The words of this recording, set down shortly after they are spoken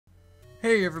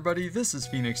Hey everybody, this is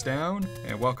Phoenix Down,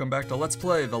 and welcome back to Let's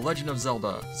Play The Legend of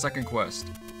Zelda, Second Quest.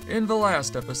 In the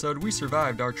last episode, we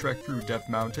survived our trek through Death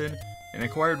Mountain, and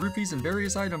acquired rupees and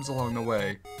various items along the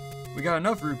way. We got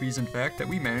enough rupees, in fact, that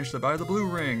we managed to buy the blue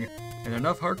ring, and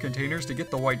enough heart containers to get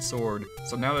the white sword.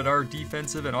 So now that our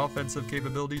defensive and offensive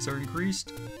capabilities are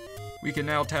increased, we can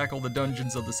now tackle the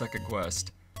dungeons of the second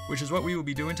quest, which is what we will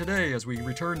be doing today as we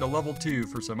return to level 2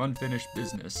 for some unfinished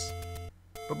business.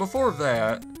 But before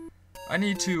that, I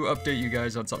need to update you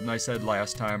guys on something I said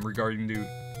last time regarding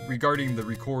the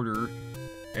recorder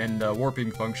and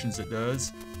warping functions it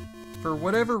does. For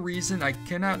whatever reason, I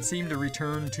cannot seem to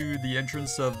return to the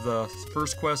entrance of the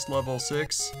first quest level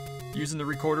 6 using the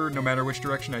recorder no matter which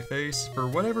direction I face. For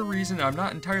whatever reason, I'm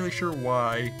not entirely sure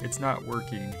why it's not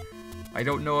working. I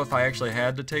don't know if I actually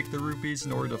had to take the rupees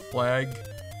in order to flag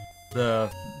the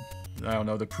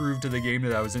prove to the game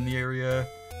that I was in the area.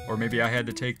 Or maybe I had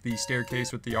to take the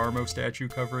staircase with the Armo statue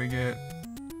covering it.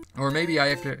 Or maybe I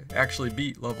have to actually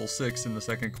beat level 6 in the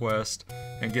second quest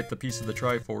and get the piece of the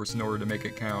Triforce in order to make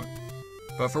it count.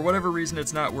 But for whatever reason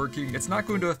it's not working. It's not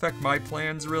going to affect my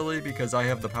plans really because I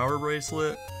have the power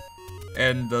bracelet.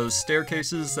 And those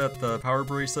staircases that the power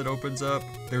bracelet opens up,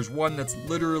 there's one that's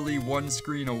literally one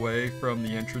screen away from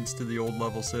the entrance to the old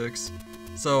level 6.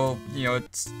 So, you know,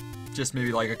 it's just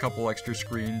maybe like a couple extra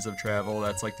screens of travel,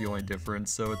 that's like the only difference,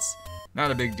 so it's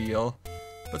not a big deal.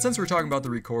 But since we're talking about the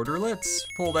recorder, let's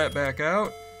pull that back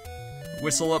out,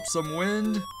 whistle up some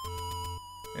wind,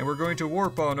 and we're going to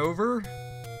warp on over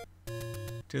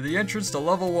to the entrance to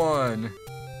level 1.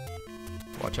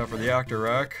 Watch out for the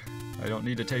Octorok. I don't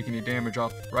need to take any damage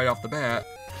right off the bat.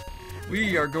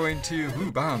 We are going to...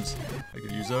 Ooh, bombs. I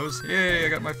could use those. Yay, I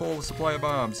got my full supply of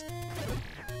bombs.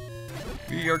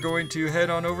 We are going to head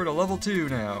on over to level 2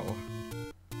 now.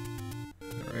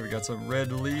 Alright, we got some red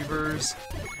levers.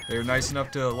 They're nice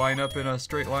enough to line up in a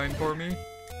straight line for me.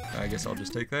 I guess I'll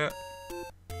just take that.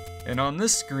 And on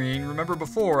this screen, remember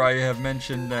before I have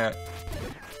mentioned that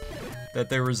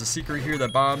there was a secret here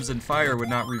that bombs and fire would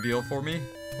not reveal for me?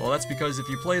 Well, that's because if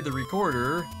you play the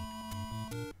recorder,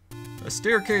 a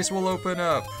staircase will open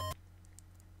up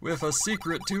with a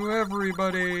secret to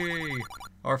everybody.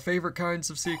 Our favorite kinds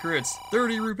of secrets.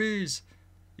 30 rupees!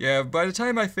 Yeah, by the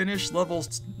time I finish level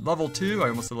 2, I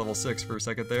almost said level 6 for a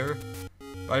second there.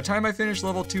 By the time I finish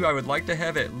level 2, I would like to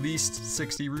have at least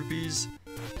 60 rupees.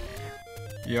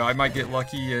 Yeah, I might get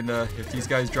lucky and if these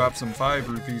guys drop some 5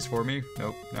 rupees for me.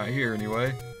 Nope, not here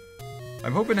anyway.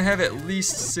 I'm hoping to have at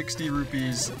least 60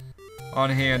 rupees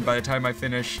on hand by the time I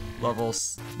finish level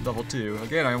 2.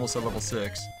 Again, I almost said level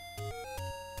 6.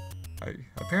 I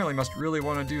apparently must really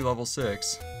want to do level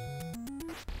 6.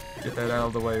 Get that out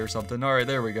of the way or something. Alright,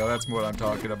 there we go. That's what I'm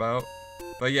talking about.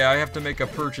 But yeah, I have to make a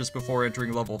purchase before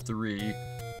entering level 3.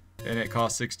 And it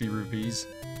costs 60 rupees.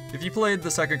 If you played the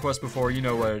second quest before, you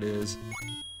know what it is.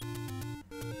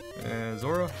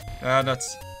 Zora? Ah,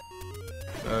 nuts.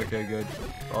 Okay, good.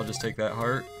 I'll just take that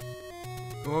heart.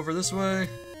 Go over this way.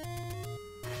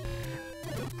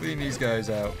 Clean these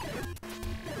guys out.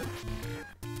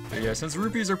 But yeah, since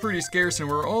rupees are pretty scarce and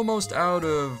we're almost out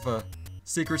of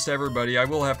secrets to everybody, I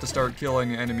will have to start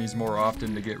killing enemies more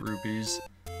often to get rupees.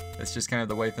 That's just kind of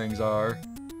the way things are.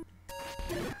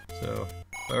 So,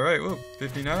 alright, whoa,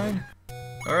 59.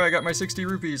 Alright, I got my 60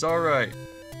 rupees, alright.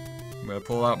 I'm gonna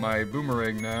pull out my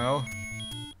boomerang now.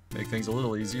 Make things a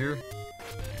little easier.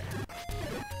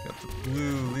 Got the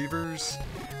blue levers.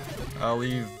 I'll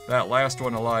leave that last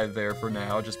one alive there for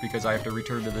now, just because I have to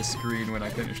return to this screen when I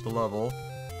finish the level.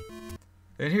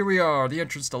 And here we are, the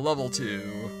entrance to level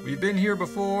 2. We've been here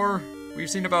before. We've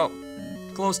seen about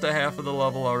close to half of the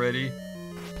level already.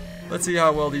 Let's see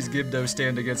how well these Gibdos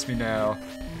stand against me now.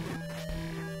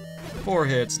 4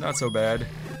 hits, not so bad.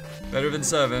 Better than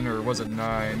 7, or was it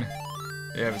 9?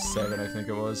 Yeah, it was 7, I think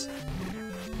it was.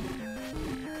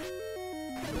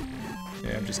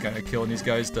 Yeah, I'm just kind of killing these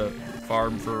guys to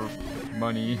farm for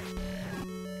money.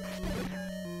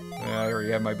 I already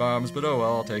have my bombs, but oh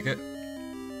well, I'll take it.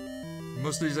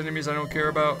 Most of these enemies I don't care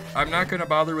about. I'm not gonna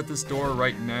bother with this door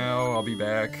right now. I'll be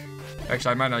back.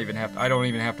 Actually, I might not even have to, I don't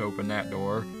even have to open that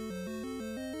door.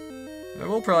 I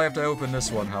will probably have to open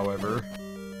this one, however.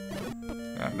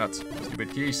 Ah, nuts.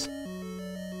 Stupid keys.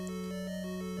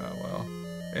 Oh well.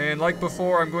 And like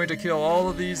before, I'm going to kill all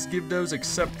of these Gibdos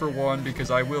except for one because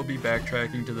I will be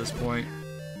backtracking to this point.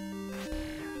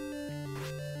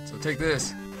 So take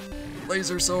this.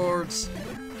 Laser swords.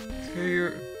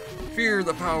 Fear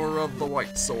the power of the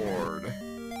white sword.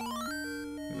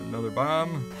 And another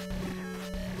bomb.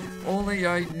 If only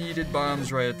I needed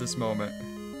bombs right at this moment.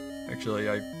 Actually,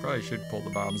 I probably should pull the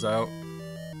bombs out.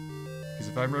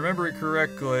 Because if I'm remembering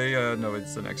correctly, no,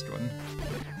 it's the next one.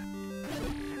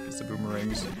 It's the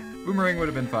boomerangs. Boomerang would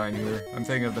have been fine here. I'm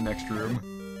thinking of the next room.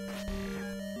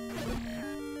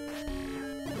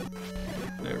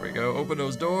 There we go. Open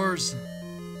those doors.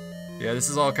 Yeah, this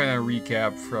is all kind of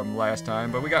recap from last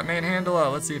time, but we got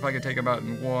Manhandla. Let's see if I can take him out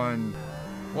in one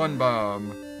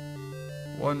bomb.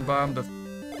 One bomb to...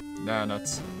 Nah,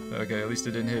 nuts. Okay, at least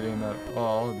it didn't hit him at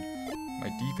all. My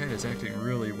D-pad is acting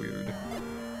really weird.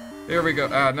 There we go.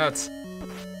 Ah, nuts.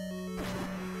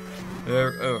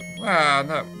 There. Oh,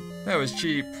 that was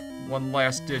cheap. One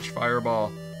last ditch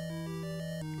fireball.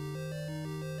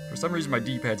 For some reason, my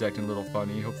D-pad's acting a little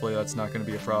funny. Hopefully, that's not going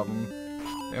to be a problem.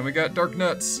 And we got Dark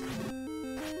Nuts.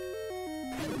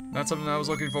 Not something I was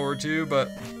looking forward to, but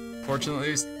fortunately,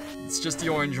 it's just the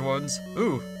orange ones.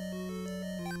 Ooh.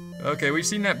 Okay, we've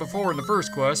seen that before in the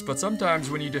first quest, but sometimes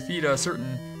when you defeat a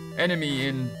certain enemy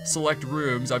in select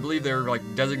rooms, I believe they're like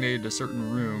designated to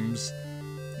certain rooms,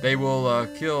 they will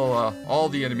kill all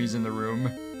the enemies in the room.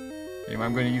 And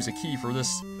I'm going to use a key for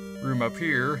this room up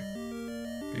here,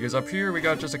 because up here we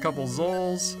got just a couple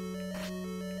Zols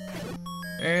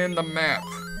and the map.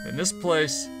 In this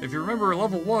place, if you remember,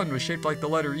 level 1 was shaped like the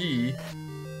letter E,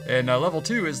 and level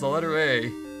 2 is the letter A.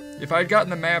 If I'd gotten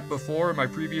the map before in my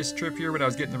previous trip here when I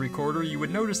was getting the recorder, you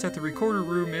would notice that the recorder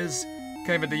room is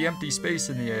kind of the empty space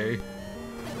in the A.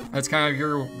 That's kind of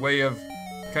your way of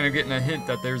kind of getting a hint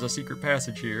that there's a secret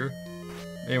passage here.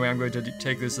 Anyway, I'm going to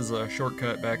take this as a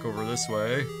shortcut back over this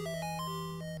way.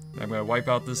 I'm going to wipe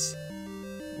out this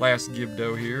last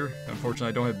Gibdo here. Unfortunately,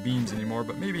 I don't have beams anymore,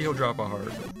 but maybe he'll drop a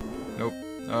heart. Nope.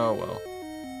 Oh well.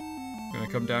 I'm going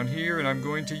to come down here, and I'm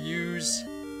going to use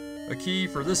a key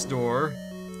for this door.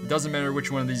 It doesn't matter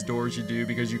which one of these doors you do,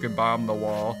 because you can bomb the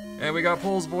wall. And we got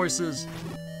Pole's voices.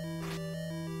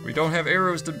 We don't have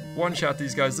arrows to one-shot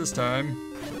these guys this time,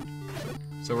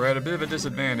 so we're at a bit of a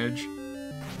disadvantage.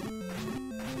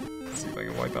 Let's see if I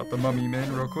can wipe out the mummy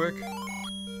men real quick.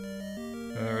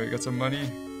 Alright, got some money.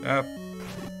 Ah,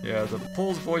 yeah, the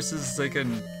Pole's voices, they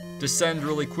can descend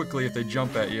really quickly if they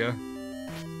jump at you.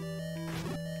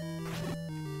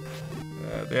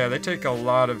 Yeah, they take a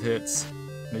lot of hits.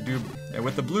 They do, and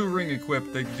with the blue ring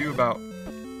equipped, they do about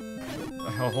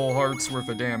a whole heart's worth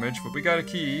of damage. But we got a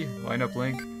key. Line up,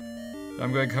 Link.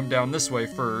 I'm going to come down this way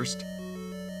first.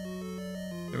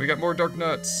 Then we got more Dark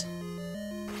Nuts.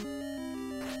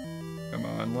 Come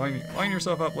on, line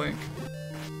yourself up, Link.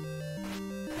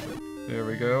 There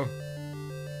we go.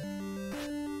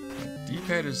 My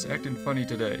D-pad is acting funny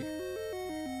today.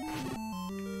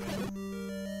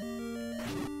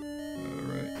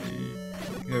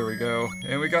 There we go.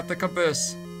 And we got the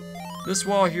compass. This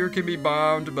wall here can be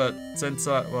bombed, but since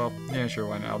well, yeah, sure,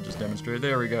 why not? I'll just demonstrate.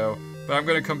 There we go. But I'm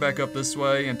going to come back up this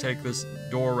way and take this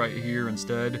door right here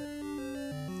instead.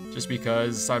 Just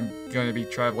because I'm going to be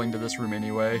traveling to this room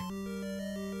anyway.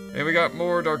 And we got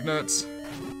more Dark Nuts.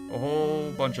 A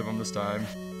whole bunch of them this time.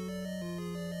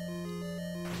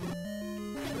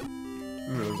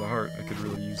 Ooh, there's a heart. I could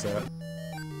really use that.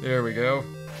 There we go.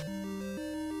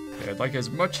 I'd like as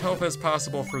much health as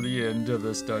possible for the end of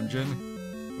this dungeon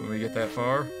when we get that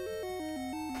far.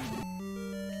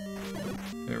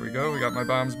 There we go, we got my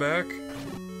bombs back.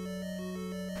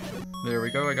 There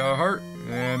we go, I got a heart,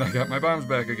 and I got my bombs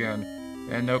back again.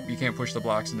 And nope, you can't push the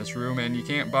blocks in this room, and you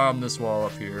can't bomb this wall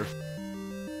up here.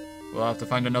 We'll have to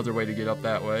find another way to get up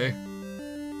that way.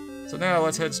 So now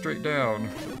let's head straight down.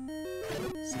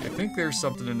 See, I think there's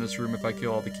something in this room if I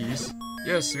kill all the keys.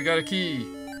 Yes, we got a key!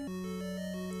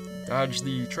 Dodge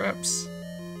the traps.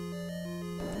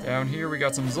 Down here we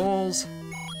got some Zols.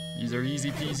 These are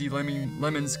easy peasy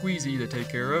lemon squeezy to take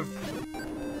care of.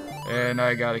 And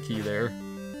I got a key there.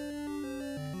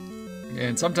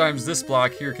 And sometimes this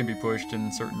block here can be pushed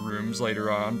in certain rooms later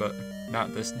on, but not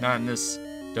in this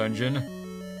dungeon.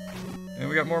 And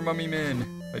we got more mummy men.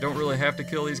 I don't really have to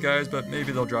kill these guys, but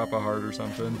maybe they'll drop a heart or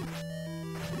something.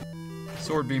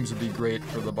 Sword beams would be great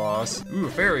for the boss. Ooh, a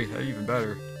fairy, even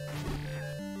better.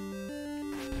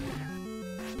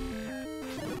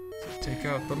 Take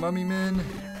out the mummy men,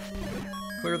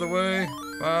 clear the way,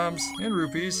 bombs, and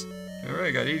rupees.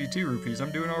 Alright, got 82 rupees,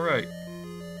 I'm doing alright.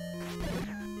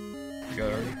 We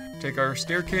gotta take our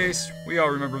staircase. We all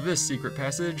remember this secret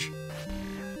passage.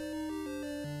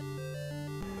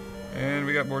 And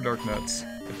we got more Dark Nuts.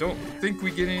 I don't think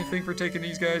we get anything for taking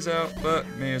these guys out, but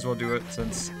may as well do it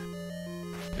since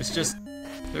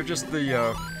they're just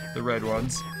the red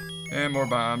ones. And more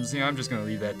bombs. Yeah, I'm just gonna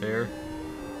leave that there.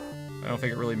 I don't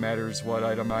think it really matters what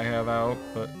item I have out,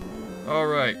 but...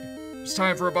 Alright, it's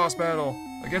time for a boss battle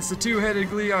against the two-headed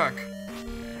Gliok.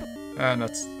 Ah,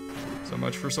 nuts. So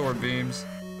much for sword beams.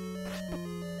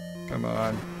 Come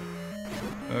on.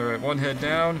 Alright, one head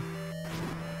down.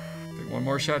 Take one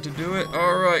more shot to do it.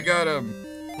 Alright, got him.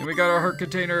 And we got our heart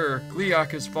container.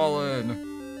 Gleeok has fallen.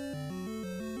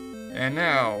 And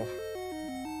now,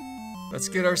 let's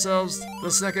get ourselves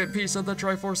the second piece of the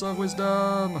Triforce of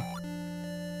Wisdom.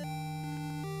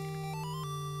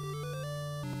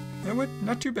 That went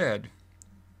not too bad.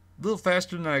 A little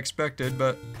faster than I expected,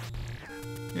 but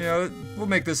you know, we'll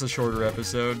make this a shorter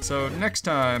episode. So next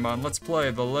time on Let's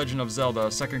Play The Legend of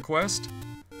Zelda Second Quest,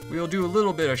 we'll do a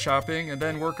little bit of shopping and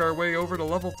then work our way over to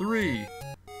level 3.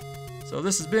 So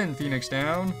this has been Phoenix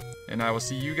Down, and I will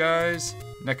see you guys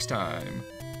next time.